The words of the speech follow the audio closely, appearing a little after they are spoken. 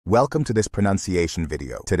Welcome to this pronunciation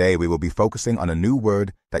video. Today we will be focusing on a new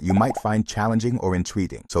word that you might find challenging or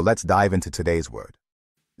intriguing. So let's dive into today's word.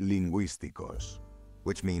 Lingüísticos,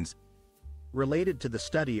 which means related to the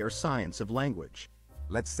study or science of language.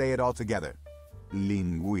 Let's say it all together.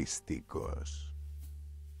 Lingüísticos.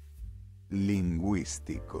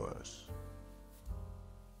 Lingüísticos.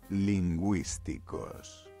 Lingüísticos.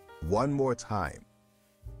 One more time.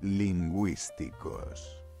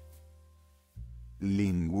 Lingüísticos.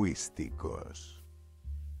 Lingüísticos.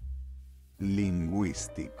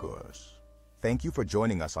 Lingüísticos. Thank you for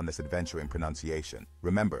joining us on this adventure in pronunciation.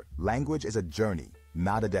 Remember, language is a journey,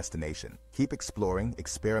 not a destination. Keep exploring,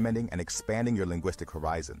 experimenting, and expanding your linguistic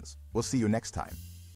horizons. We'll see you next time.